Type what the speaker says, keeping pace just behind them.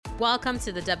Welcome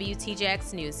to the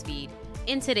WTJX Newsfeed.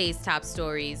 In today's top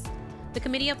stories, the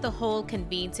Committee of the Whole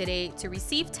convened today to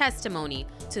receive testimony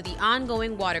to the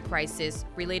ongoing water crisis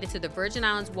related to the Virgin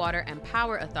Islands Water and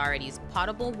Power Authority's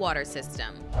potable water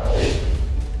system.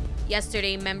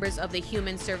 Yesterday, members of the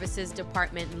Human Services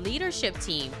Department leadership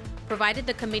team provided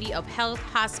the Committee of Health,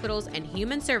 Hospitals, and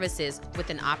Human Services with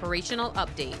an operational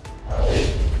update.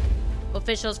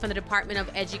 Officials from the Department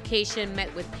of Education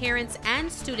met with parents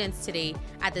and students today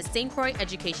at the St. Croix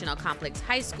Educational Complex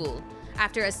High School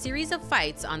after a series of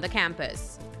fights on the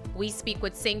campus. We speak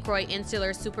with St. Croix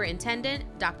Insular Superintendent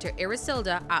Dr.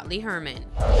 Irisilda Otley-Herman.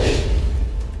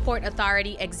 Port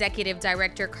Authority Executive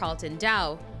Director Carlton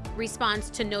Dow responds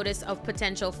to notice of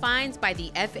potential fines by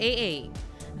the FAA.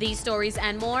 These stories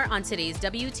and more on today's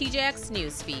WTJX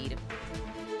Newsfeed.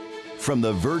 From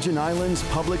the Virgin Islands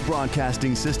Public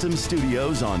Broadcasting System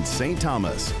studios on St.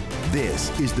 Thomas, this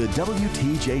is the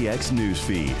WTJX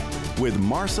Newsfeed with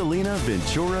Marcelina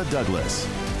Ventura Douglas.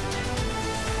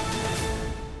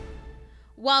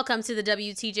 Welcome to the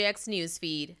WTJX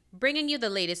Newsfeed, bringing you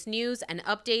the latest news and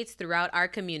updates throughout our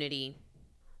community.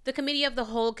 The Committee of the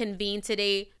Whole convened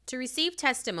today to receive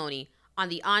testimony on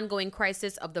the ongoing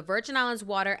crisis of the Virgin Islands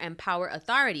Water and Power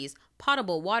Authority's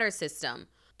potable water system,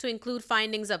 to include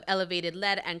findings of elevated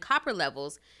lead and copper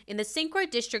levels in the St. Croix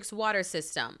District's water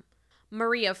system.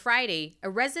 Maria Friday,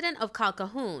 a resident of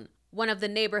Calcahoon, one of the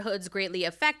neighborhoods greatly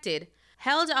affected,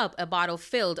 held up a bottle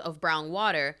filled of brown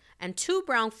water and 2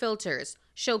 brown filters,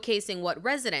 showcasing what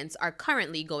residents are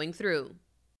currently going through.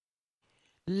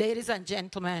 Ladies and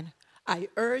gentlemen, I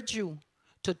urge you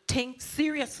to think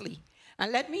seriously,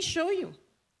 and let me show you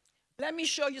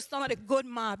some of the good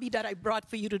mabi that I brought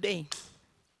for you today.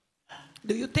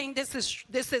 Do you think this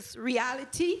is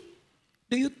reality?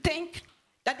 Do you think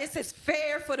that this is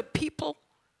fair for the people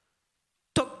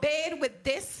to bathe with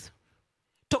this,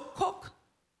 to cook,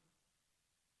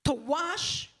 to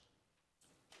wash?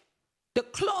 The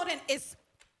clothing is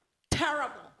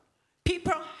terrible.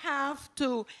 People have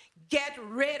to get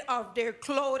rid of their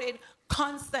clothing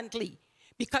constantly,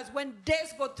 because when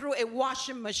this go through a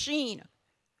washing machine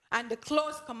and the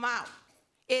clothes come out,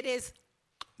 it is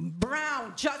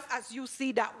brown, just as you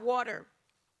see that water.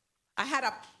 I had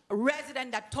a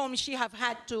resident that told me she have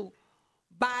had to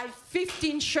buy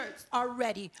 15 shirts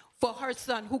already for her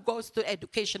son who goes to the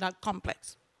educational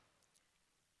complex.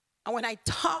 And when I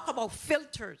talk about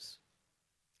filters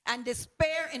and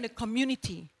despair in the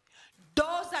community,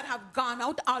 those that have gone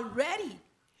out already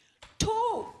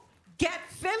to get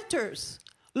filters,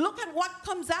 look at what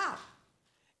comes out.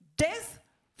 This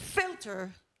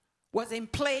filter was in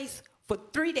place for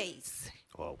 3 days.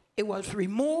 Whoa. It was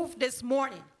removed this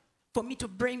morning for me to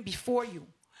bring before you.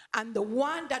 And the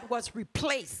one that was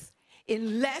replaced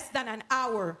in less than an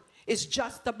hour is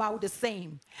just about the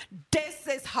same. This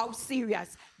is how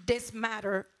serious this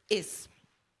matter is.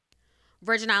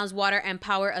 Virgin Islands Water and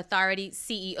Power Authority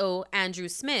CEO Andrew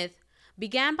Smith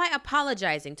began by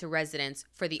apologizing to residents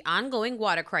for the ongoing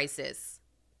water crisis.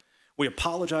 We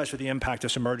apologize for the impact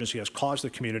this emergency has caused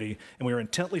the community, and we are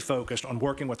intently focused on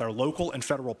working with our local and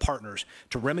federal partners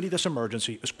to remedy this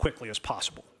emergency as quickly as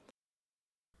possible.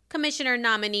 Commissioner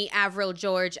nominee Avril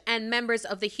George and members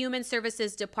of the Human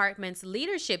Services Department's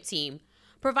leadership team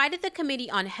provided the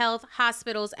Committee on Health,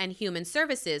 Hospitals, and Human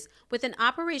Services with an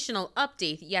operational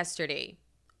update yesterday.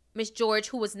 Ms. George,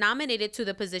 who was nominated to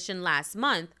the position last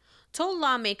month, told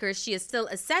lawmakers she is still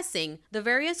assessing the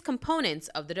various components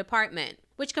of the department,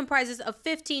 which comprises of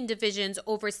 15 divisions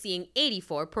overseeing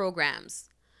 84 programs.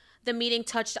 The meeting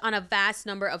touched on a vast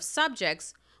number of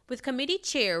subjects, with Committee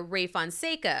Chair Ray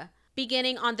Fonseca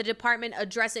beginning on the department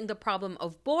addressing the problem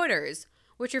of boarders,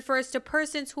 which refers to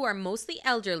persons who are mostly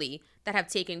elderly that have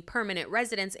taken permanent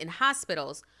residence in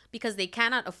hospitals because they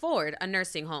cannot afford a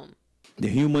nursing home. The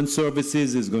Human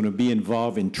Services is going to be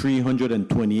involved in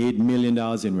 $328 million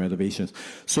in renovations.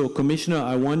 So, Commissioner,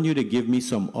 I want you to give me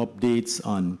some updates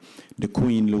on the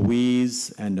Queen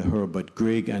Louise and the Herbert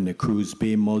Grigg and the Cruz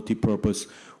Bay multipurpose.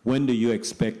 When do you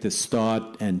expect to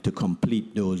start and to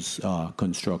complete those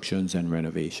constructions and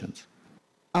renovations?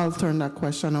 I'll turn that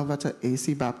question over to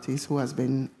A.C. Baptiste, who has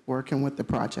been working with the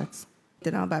projects.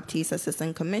 Denal Baptiste,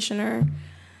 Assistant Commissioner.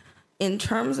 In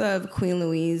terms of Queen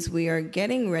Louise, we are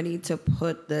getting ready to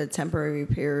put the temporary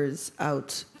repairs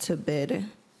out to bid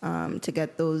to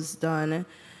get those done.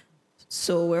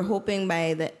 So we're hoping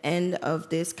by the end of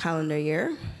this calendar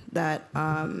year that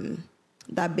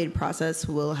that bid process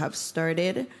will have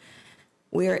started.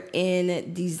 We're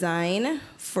in design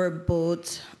for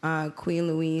both Queen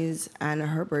Louise and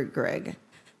Herbert Grigg.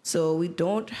 So we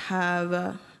don't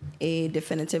have a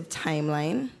definitive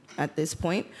timeline at this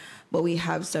point, but we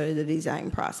have started the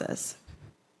design process.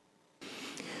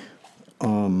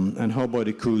 And how about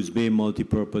the Cruz Bay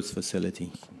multipurpose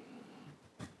facility?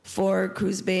 For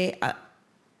Cruz Bay,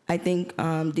 I think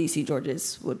DC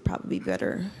Georges would probably be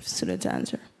better suited to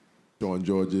answer. John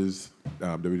Georges,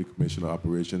 Deputy Commissioner of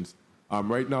Operations.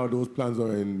 Right now, those plans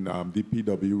are in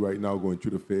DPW right now, going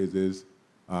through the phases.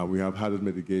 We have hazard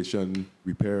mitigation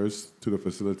repairs to the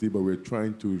facility, but we're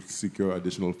trying to secure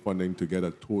additional funding to get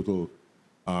a total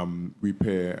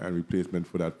repair and replacement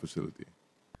for that facility.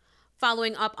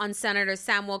 Following up on Senator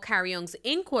Samuel Carriong's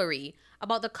inquiry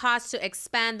about the cost to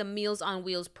expand the Meals on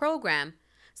Wheels program,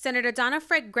 Senator Donna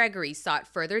Fred Gregory sought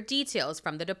further details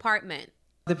from the department.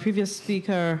 The previous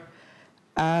speaker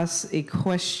asked a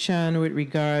question with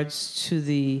regards to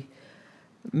the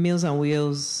Meals on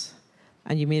Wheels,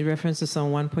 and you made reference to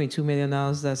some $1.2 million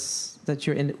that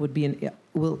you're in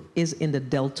is in the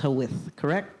delta with,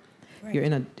 correct?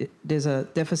 Right. There's a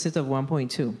deficit of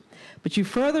 1.2, but you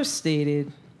further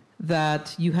stated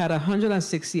that you had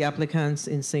 160 applicants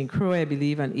in St. Croix, I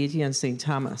believe, and 80 in St.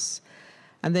 Thomas.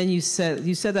 And then you said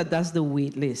that that's the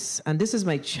wait list. And this is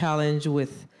my challenge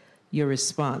with your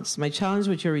response. My challenge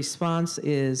with your response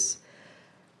is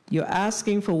you're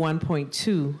asking for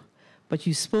 1.2, but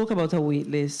you spoke about a wait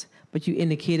list, but you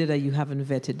indicated that you haven't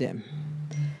vetted them.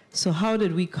 So how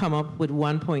did we come up with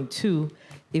 1.2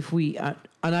 if we are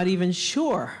not even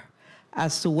sure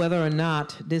as to whether or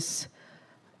not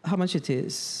how much it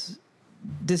is,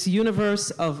 this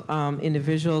universe of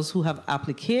individuals who have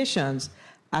applications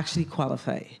actually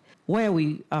qualify? Why are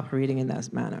we operating in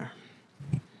that manner?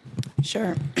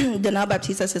 Sure. Danelle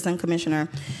Baptiste, Assistant Commissioner.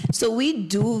 So we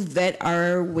do vet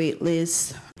our wait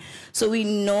list. So we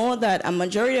know that a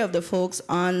majority of the folks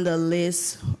on the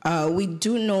list, we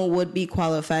do know would be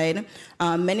qualified.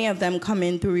 Many of them come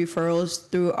in through referrals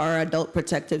through our Adult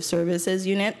Protective Services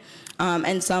unit.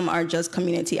 And some are just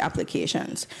community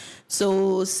applications.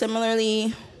 So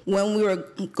similarly, when we were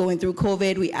going through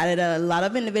COVID, we added a lot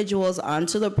of individuals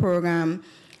onto the program,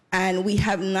 and we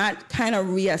have not kind of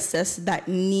reassessed that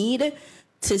need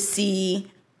to see,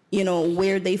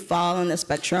 where they fall on the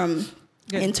spectrum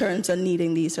in terms of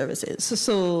needing these services.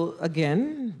 So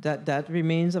again, that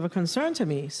remains of a concern to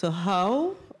me. So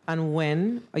how and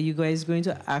when are you guys going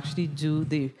to actually do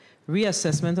the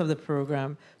reassessment of the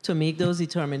program to make those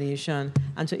determinations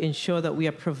and to ensure that we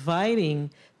are providing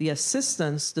the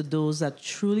assistance to those that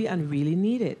truly and really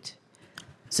need it?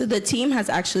 So the team has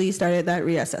actually started that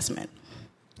reassessment.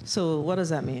 So what does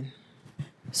that mean?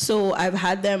 So I've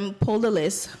had them pull the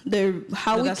list. When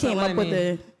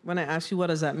I ask you what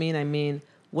does that mean, I mean,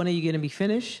 when are you going to be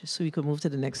finished so we can move to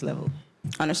the next level?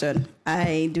 Understood.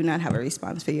 I do not have a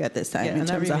response for you at this time in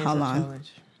terms of how long.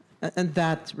 And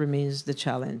that remains the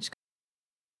challenge.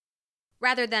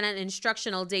 Rather than an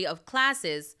instructional day of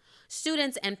classes,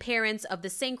 students and parents of the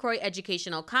St. Croix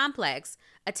Educational Complex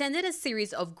attended a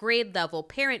series of grade-level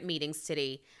parent meetings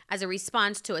today as a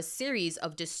response to a series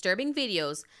of disturbing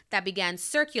videos that began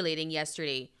circulating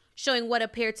yesterday, showing what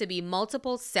appeared to be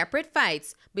multiple separate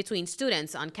fights between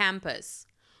students on campus.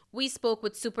 We spoke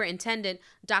with Superintendent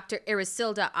Dr.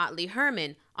 Irisilda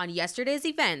Otley-Herman on yesterday's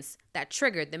events that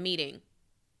triggered the meeting.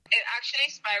 It actually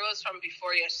spirals from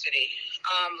before yesterday.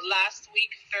 Last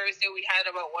week, Thursday, we had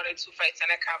about 1 or 2 fights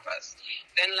on the campus.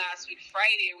 Then last week,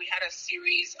 Friday, we had a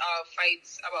series of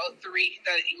fights, about 3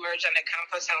 that emerged on the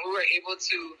campus, and we were able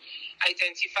to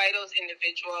identify those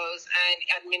individuals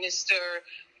and administer,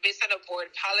 based on a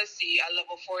board policy, a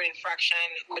level 4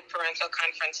 infraction with parental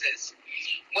conferences.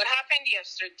 What happened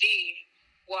yesterday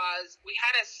was we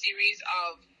had a series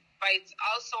of fights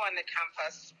also on the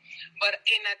campus, but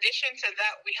in addition to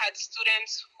that, we had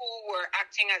students who were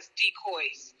acting as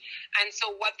decoys. And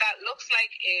so what that looks like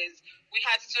is we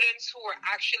had students who were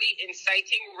actually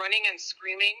inciting, running and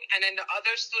screaming, and then the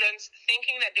other students,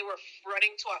 thinking that they were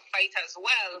running to a fight as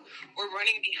well, were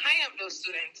running behind those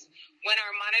students. When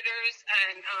our monitors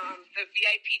and the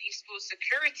VIPD school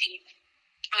security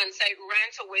on site ran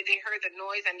to where they heard the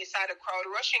noise and they saw the crowd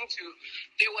rushing to,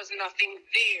 there was nothing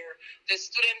there. The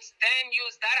students then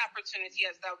used that opportunity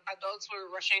as the adults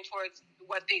were rushing towards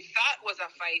what they thought was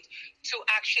a fight to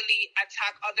actually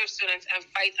attack other students and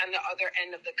fight on the other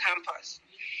end of the campus.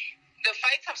 The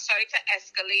fights have started to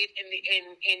escalate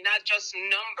in not just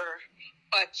number,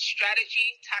 but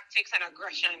strategy, tactics, and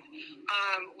aggression.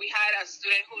 We had a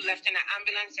student who left in an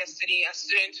ambulance yesterday, a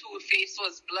student whose face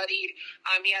was bloodied.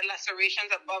 He had lacerations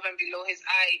above and below his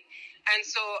eye. And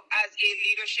so as a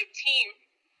leadership team,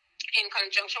 in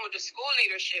conjunction with the school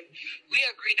leadership, we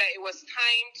agreed that it was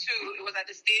at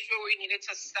the stage where we needed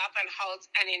to stop and halt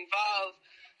and involve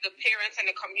the parents and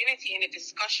the community in a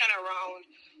discussion around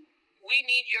we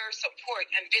need your support,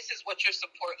 and this is what your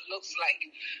support looks like.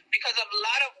 Because a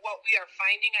lot of what we are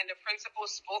finding, and the principal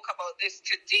spoke about this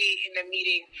today in the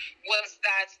meeting, was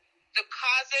that the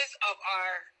causes of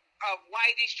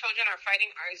why these children are fighting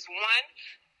is one,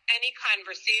 any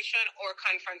conversation or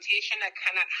confrontation that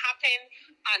cannot happen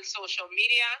on social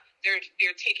media.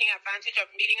 They're taking advantage of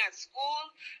meeting at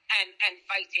school and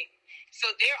fighting. So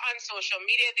they're on social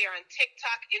media, they're on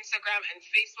TikTok, Instagram, and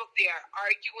Facebook. They are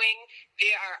arguing,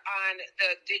 they are on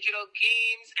the digital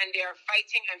games, and they are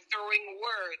fighting and throwing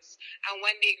words. And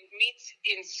when they meet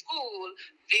in school,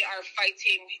 they are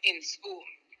fighting in school.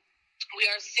 We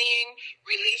are seeing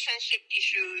relationship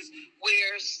issues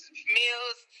where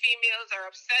males, females are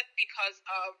upset because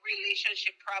of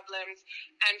relationship problems.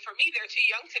 And for me, they're too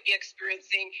young to be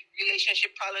experiencing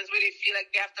relationship problems where they feel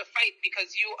like they have to fight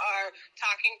because you are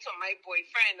talking to my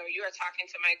boyfriend or you are talking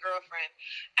to my girlfriend.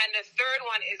 And the third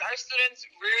one is our students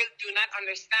really do not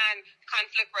understand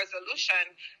conflict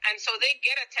resolution. And so they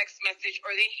get a text message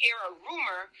or they hear a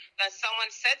rumor that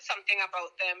someone said something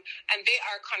about them, and they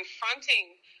are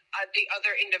confronting the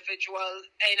other individual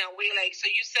in a way like, so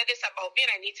you said this about me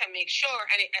and I need to make sure,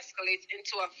 and it escalates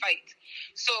into a fight.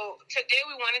 So today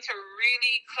we wanted to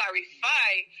really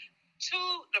clarify to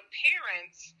the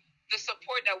parents the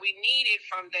support that we needed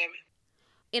from them.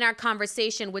 In our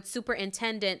conversation with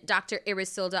Superintendent Dr.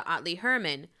 Irisilda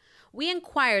Otley-Herman, we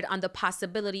inquired on the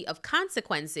possibility of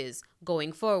consequences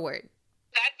going forward.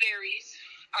 That varies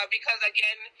because,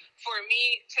 again, for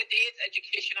me, today's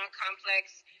educational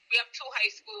complex, we have 2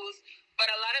 high schools,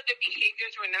 but a lot of the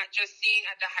behaviors we're not just seeing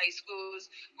at the high schools.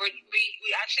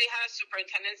 We actually had a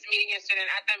superintendent's meeting yesterday,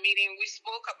 and at that meeting, we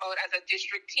spoke about, as a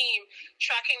district team,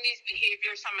 tracking these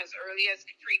behaviors from as early as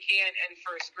pre-K and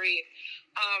first grade.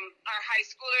 Our high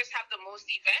schoolers have the most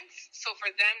events, so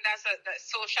for them, that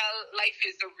social life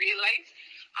is the real life.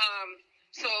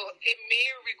 So it may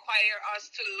require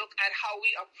us to look at how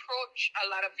we approach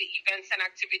a lot of the events and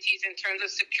activities in terms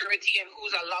of security and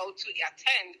who's allowed to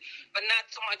attend, but not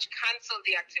so much cancel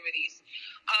the activities.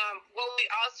 What we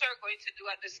also are going to do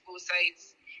at the school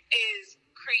sites is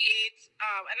create,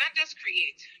 and not just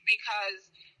create,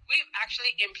 because we've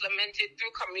actually implemented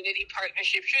through community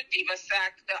partnerships, through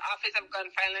DIVASAC, the Office of Gun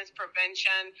Violence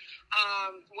Prevention,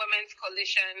 Women's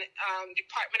Coalition,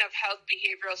 Department of Health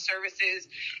Behavioral Services,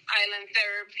 Island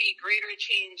Therapy, Greater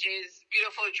Changes,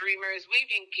 Beautiful Dreamers. We've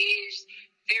engaged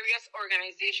various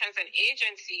organizations and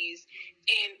agencies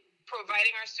in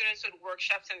providing our students with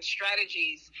workshops and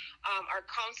strategies. Our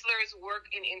counselors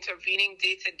work in intervening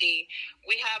day to day.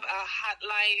 We have a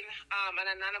hotline,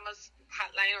 an anonymous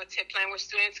hotline or tip line where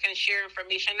students can share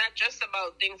information, not just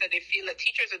about things that they feel that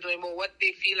teachers are doing, but what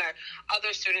they feel like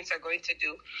other students are going to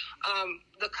do.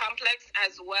 The complex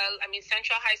as well,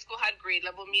 Central High School had grade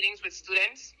level meetings with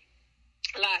students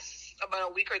about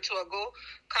a week or 2 ago.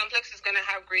 Complex is going to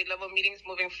have grade level meetings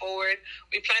moving forward.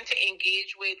 We plan to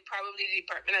engage with probably the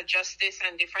Department of Justice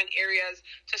and different areas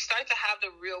to start to have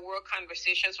the real world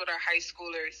conversations with our high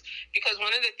schoolers, because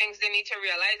one of the things they need to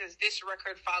realize is this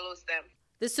record follows them.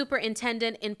 The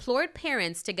superintendent implored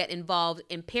parents to get involved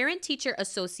in Parent-Teacher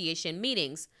Association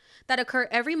meetings that occur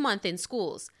every month in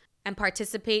schools and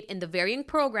participate in the varying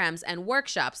programs and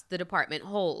workshops the department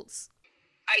holds.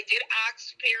 I did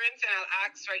ask parents, and I'll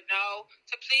ask right now,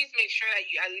 to please make sure that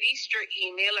at least your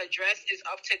email address is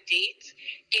up to date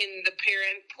in the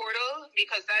parent portal,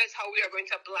 because that is how we are going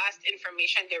to blast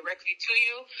information directly to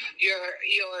you.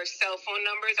 Your cell phone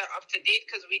numbers are up to date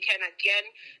because we can, again,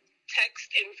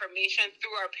 text information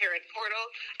through our parent portal.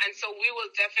 And so we will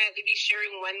definitely be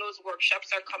sharing when those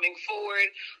workshops are coming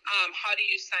forward, how do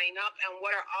you sign up, and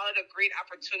what are all of the great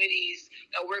opportunities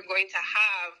that we're going to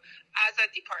have as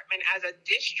a department, as a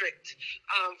district,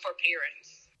 for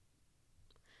parents.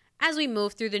 As we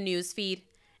move through the news feed,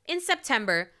 in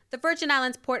September, the Virgin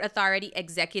Islands Port Authority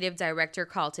Executive Director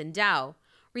Carlton Dow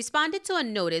responded to a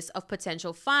notice of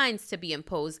potential fines to be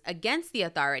imposed against the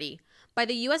authority by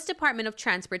the U.S. Department of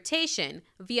Transportation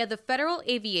via the Federal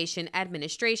Aviation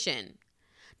Administration.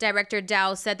 Director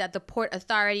Dow said that the Port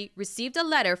Authority received a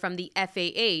letter from the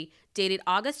FAA dated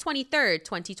August 23,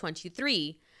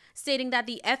 2023, stating that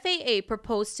the FAA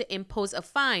proposed to impose a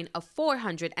fine of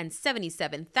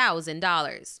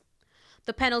 $477,000.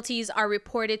 The penalties are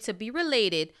reported to be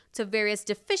related to various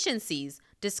deficiencies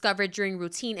discovered during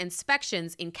routine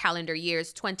inspections in calendar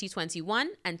years 2021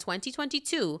 and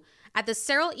 2022 at the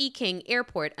Cyril E. King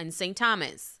Airport in St.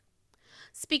 Thomas.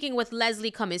 Speaking with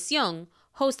Leslie Comisión,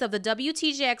 host of the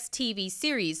WTJX TV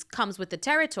series Comes with the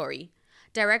Territory,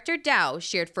 Director Dow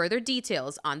shared further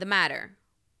details on the matter.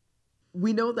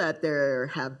 We know that there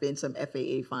have been some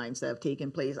FAA fines that have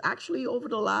taken place actually over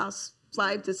the last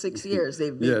 5 to 6 years.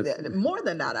 They've been more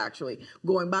than that, actually,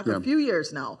 going back a few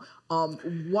years now.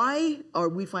 Why are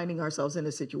we finding ourselves in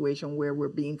a situation where we're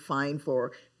being fined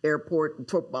for airport,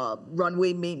 for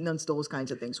runway maintenance, those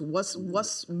kinds of things?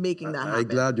 What's making that happen? I'm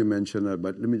glad you mentioned that,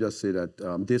 but let me just say that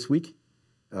this week,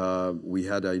 we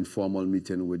had an informal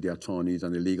meeting with the attorneys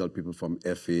and the legal people from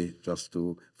FA,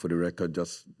 for the record,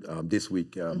 this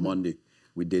week, Monday,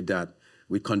 we did that.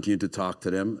 We continue to talk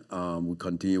to them.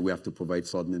 We have to provide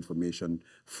certain information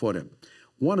for them.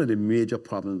 One of the major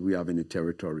problems we have in the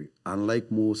territory,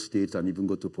 unlike most states and even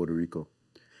go to Puerto Rico,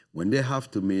 when they have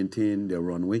to maintain their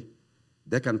runway,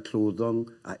 they can close down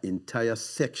an entire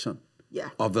section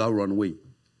of that runway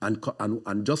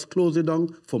and just close it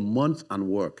down for months and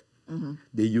work.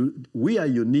 We are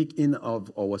unique in of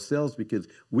ourselves because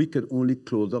we could only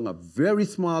close down a very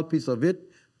small piece of it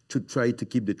to try to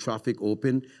keep the traffic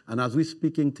open. And as we're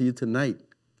speaking to you tonight,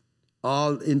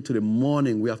 all into the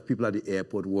morning, we have people at the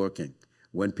airport working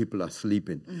when people are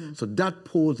sleeping. So that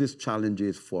poses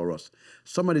challenges for us.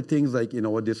 Some of the things, like in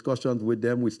our discussions with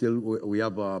them, we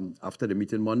have, after the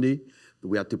meeting Monday,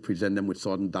 we have to present them with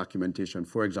certain documentation.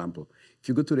 For example, if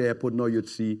you go to the airport now, you'd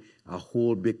see a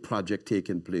whole big project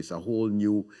taking place, a whole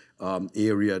new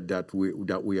area that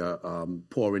we are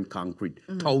pouring concrete,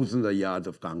 thousands of yards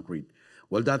of concrete.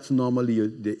 Well, that's normally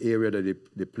the area that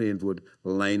the planes would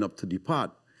line up to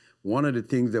depart. One of the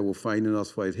things that we're finding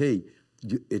us for is, hey,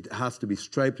 it has to be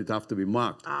striped, it has to be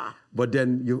marked. But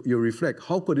then you reflect,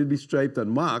 how could it be striped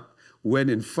and marked when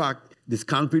in fact there's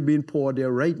concrete being poured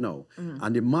there right now?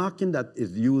 And the marking that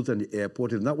is used in the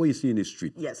airport is not what you see in the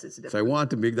street. Yes, it's different. So I want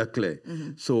to make that clear.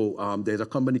 So there's a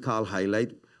company called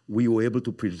Highlight. We were able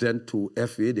to present to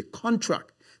FAA the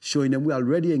contract showing them we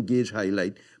already engaged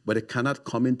Highlight, but it cannot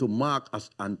come into mark us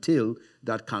until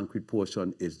that concrete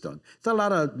portion is done. It's a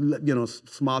lot of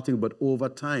small things, but over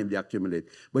time they accumulate.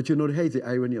 But here's the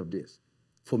irony of this.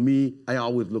 For me, I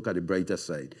always look at the brighter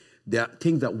side. There are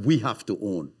things that we have to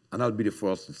own, and I'll be the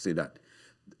first to say that.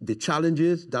 The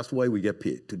challenges, that's why we get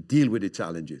paid, to deal with the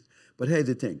challenges. But here's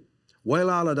the thing.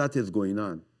 While all of that is going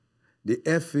on, the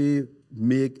FAA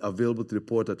make available to the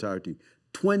Port Authority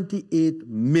 $28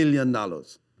 million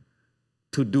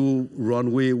to do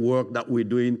runway work that we're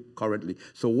doing currently.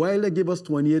 So while they give us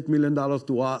 $28 million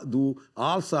to do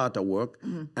all sort of work,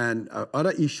 and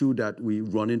other issue that we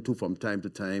run into from time to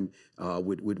time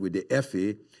with the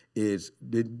FAA is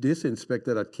this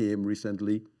inspector that came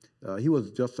recently, he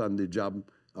was just on the job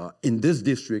in this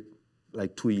district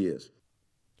like 2 years.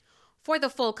 For the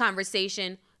full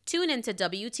conversation, tune into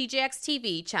WTJX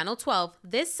TV Channel 12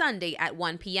 this Sunday at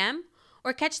 1 p.m.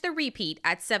 or catch the repeat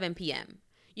at 7 p.m.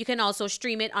 You can also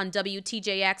stream it on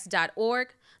WTJX.org,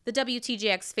 the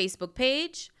WTJX Facebook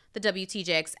page, the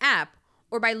WTJX app,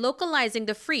 or by localizing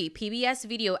the free PBS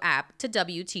video app to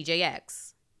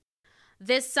WTJX.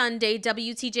 This Sunday,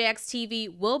 WTJX TV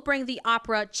will bring the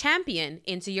opera Champion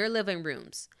into your living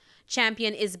rooms.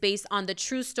 Champion is based on the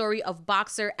true story of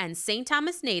boxer and St.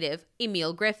 Thomas native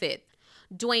Emil Griffith.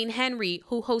 Dwayne Henry,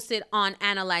 who hosted on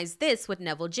Analyze This with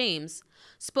Neville James,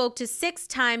 spoke to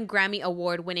 6-time Grammy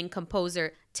Award-winning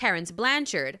composer Terrence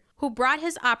Blanchard, who brought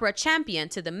his opera Champion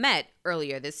to the Met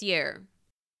earlier this year.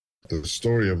 The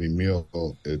story of Emil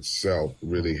itself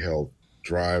really helped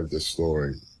drive the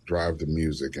story, drive the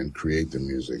music, and create the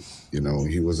music.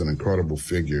 He was an incredible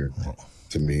figure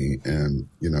to me, and,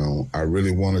 I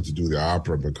really wanted to do the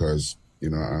opera because,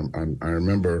 I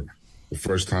remember the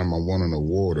first time I won an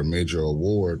award, a major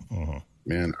award,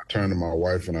 man, I turned to my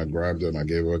wife and I grabbed her and I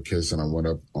gave her a kiss and I went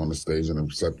up on the stage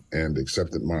and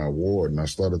accepted my award. And I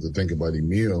started to think about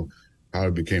Emil, how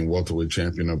he became welterweight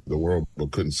champion of the world,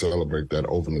 but couldn't celebrate that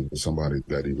openly with somebody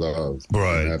that he loved.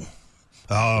 Right.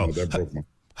 That broke my.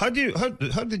 How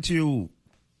did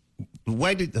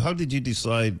you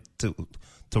decide to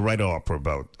write an opera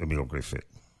about Emil Griffith?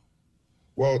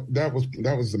 Well, that was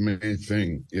the main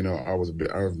thing.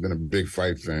 I've been a big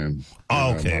fight fan.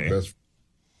 Okay.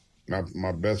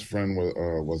 My best friend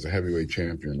was a heavyweight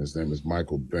champion. His name is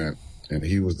Michael Bent, and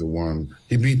he was the one.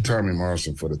 He beat Tommy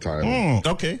Morrison for the title.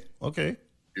 Okay.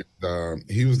 And,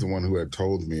 he was the one who had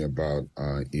told me about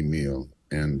Emil,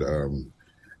 and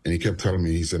he kept telling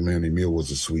me. He said, "Man, Emil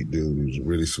was a sweet dude. He was a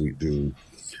really sweet dude."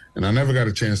 And I never got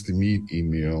a chance to meet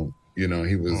Emil. He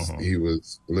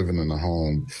was living in a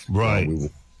home while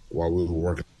we were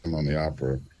working on the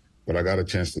opera, but I got a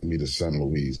chance to meet his son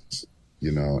Luis.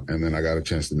 And then I got a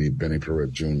chance to meet Benny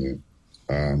Perret Jr.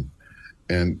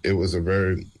 And it was a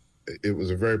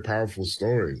very powerful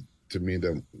story to me,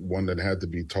 that one that had to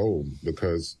be told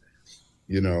because,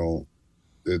 he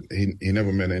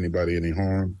never meant anybody any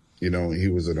harm. He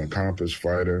was an accomplished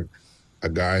fighter. a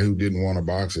guy who didn't want to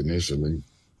box initially,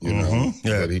 you know,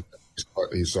 but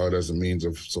he saw it as a means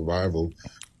of survival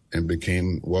and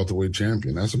became welterweight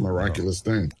champion. That's a miraculous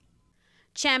thing.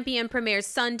 Champion premieres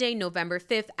Sunday, November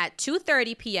 5th at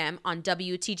 2:30 p.m. on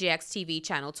WTJX TV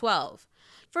Channel 12.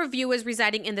 For viewers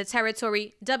residing in the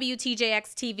territory,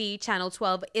 WTJX TV Channel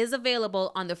 12 is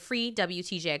available on the free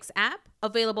WTJX app,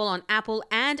 available on Apple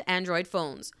and Android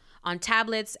phones, on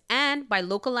tablets, and by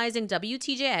localizing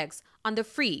WTJX on the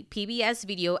free PBS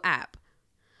Video app.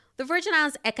 The Virgin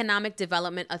Islands Economic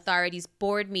Development Authority's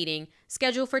board meeting,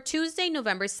 scheduled for Tuesday,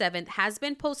 November 7th, has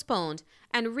been postponed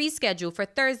and rescheduled for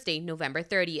Thursday, November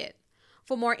 30th.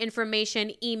 For more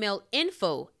information, email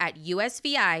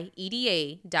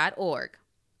info@usvieda.org.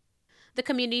 The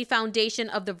Community Foundation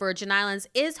of the Virgin Islands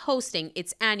is hosting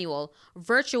its annual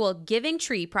virtual Giving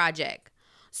Tree project.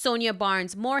 Sonia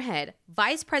Barnes-Moorhead,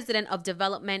 Vice President of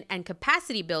Development and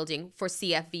Capacity Building for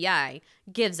CFVI,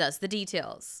 gives us the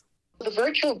details. The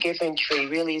virtual Giving Tree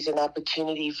really is an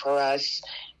opportunity for us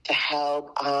to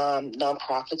help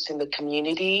nonprofits in the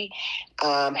community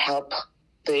help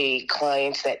the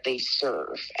clients that they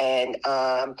serve, and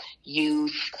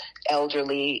youth,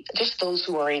 elderly, just those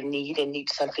who are in need and need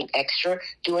something extra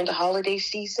during the holiday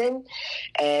season.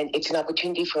 And it's an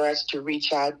opportunity for us to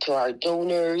reach out to our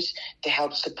donors to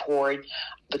help support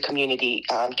the community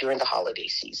during the holiday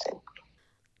season.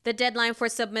 The deadline for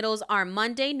submittals are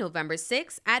Monday, November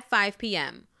 6th at 5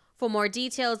 p.m. For more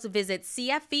details, visit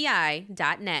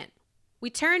cfvi.net. We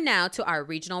turn now to our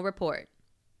regional report.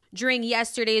 During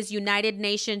yesterday's United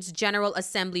Nations General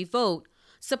Assembly vote,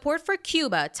 support for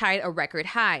Cuba tied a record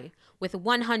high, with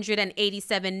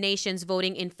 187 nations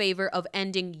voting in favor of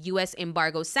ending U.S.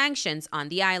 embargo sanctions on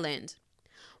the island.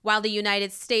 While the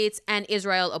United States and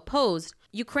Israel opposed,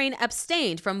 Ukraine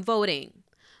abstained from voting.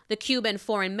 The Cuban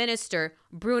Foreign Minister,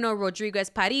 Bruno Rodriguez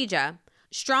Parilla,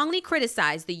 strongly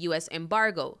criticized the U.S.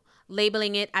 embargo,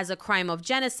 labeling it as a crime of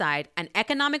genocide and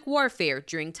economic warfare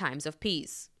during times of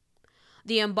peace.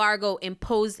 The embargo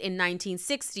imposed in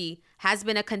 1960 has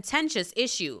been a contentious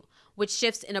issue, which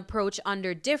shifts in approach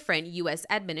under different U.S.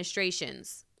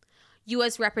 administrations.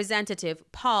 U.S. Representative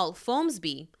Paul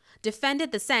Foamsby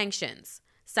defended the sanctions,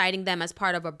 citing them as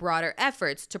part of a broader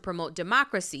effort to promote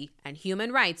democracy and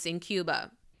human rights in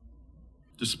Cuba.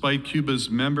 Despite Cuba's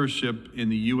membership in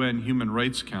the UN Human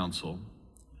Rights Council,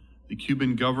 the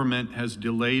Cuban government has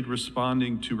delayed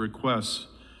responding to requests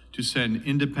to send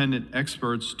independent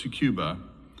experts to Cuba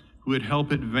who would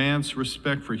help advance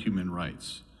respect for human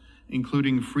rights,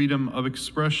 including freedom of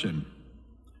expression,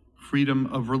 freedom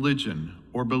of religion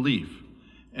or belief,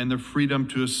 and the freedom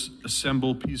to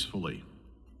assemble peacefully.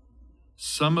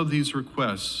 Some of these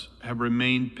requests have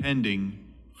remained pending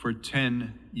for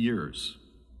 10 years.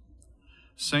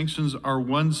 Sanctions are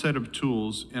one set of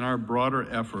tools in our broader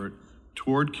effort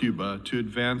toward Cuba to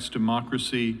advance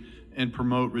democracy and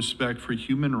promote respect for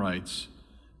human rights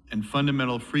and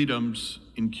fundamental freedoms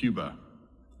in Cuba.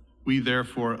 We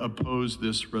therefore oppose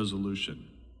this resolution.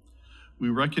 We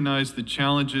recognize the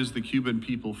challenges the Cuban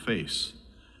people face.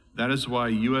 That is why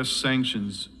U.S.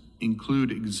 sanctions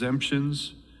include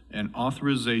exemptions and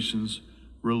authorizations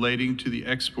relating to the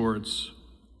exports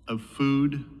of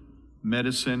food,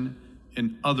 medicine,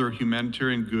 and other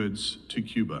humanitarian goods to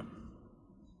Cuba.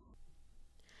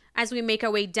 As we make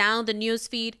our way down the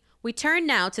newsfeed, we turn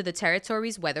now to the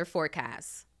territory's weather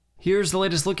forecast. Here's the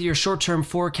latest look at your short-term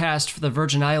forecast for the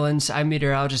Virgin Islands. I'm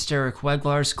meteorologist Eric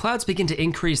Weglars. Clouds begin to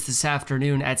increase this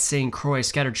afternoon at St. Croix.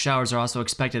 Scattered showers are also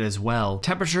expected as well.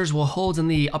 Temperatures will hold in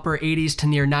the upper 80s to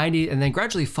near 90 and then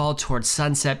gradually fall towards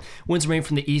sunset. Winds remain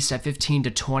from the east at 15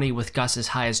 to 20 with gusts as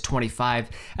high as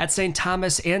 25. At St.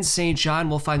 Thomas and St.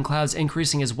 John, we'll find clouds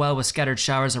increasing as well with scattered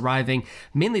showers arriving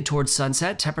mainly towards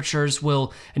sunset. Temperatures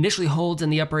will initially hold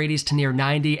in the upper 80s to near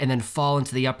 90 and then fall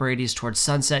into the upper 80s towards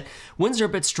sunset. Winds are a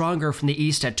bit stronger from the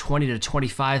east at 20 to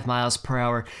 25 miles per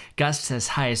hour, gusts as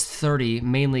high as 30,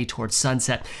 mainly towards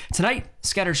sunset. Tonight,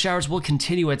 scattered showers will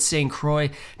continue at St. Croix.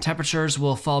 Temperatures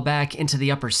will fall back into the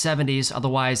upper 70s,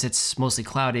 otherwise it's mostly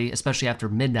cloudy, especially after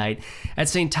midnight. At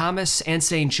St. Thomas and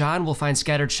St. John, we'll find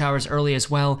scattered showers early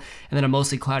as well, and then a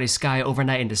mostly cloudy sky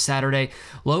overnight into Saturday.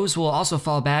 Lows will also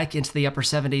fall back into the upper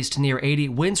 70s to near 80.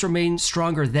 Winds remain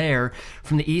stronger there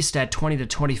from the east at 20 to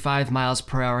 25 miles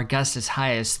per hour, gusts as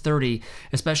high as 30,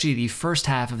 especially the first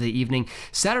half of the evening.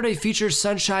 Saturday features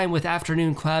sunshine with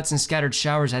afternoon clouds and scattered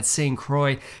showers at St.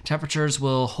 Croix. Temperatures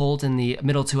will hold in the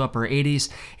middle to upper 80s.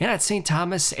 And at St.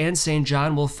 Thomas and St.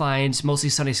 John, we'll find mostly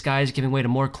sunny skies giving way to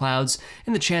more clouds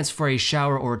and the chance for a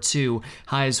shower or two.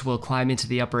 Highs will climb into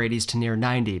the upper 80s to near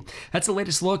 90. That's the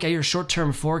latest look at your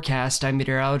short-term forecast. I'm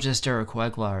meteorologist Eric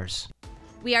Weglars.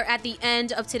 We are at the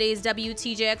end of today's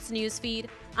WTJX newsfeed.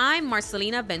 I'm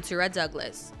Marcelina Ventura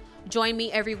Douglas. Join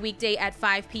me every weekday at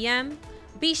 5 p.m.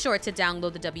 Be sure to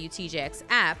download the WTJX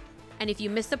app. And if you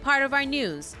missed a part of our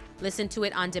news, listen to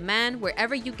it on demand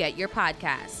wherever you get your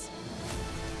podcasts.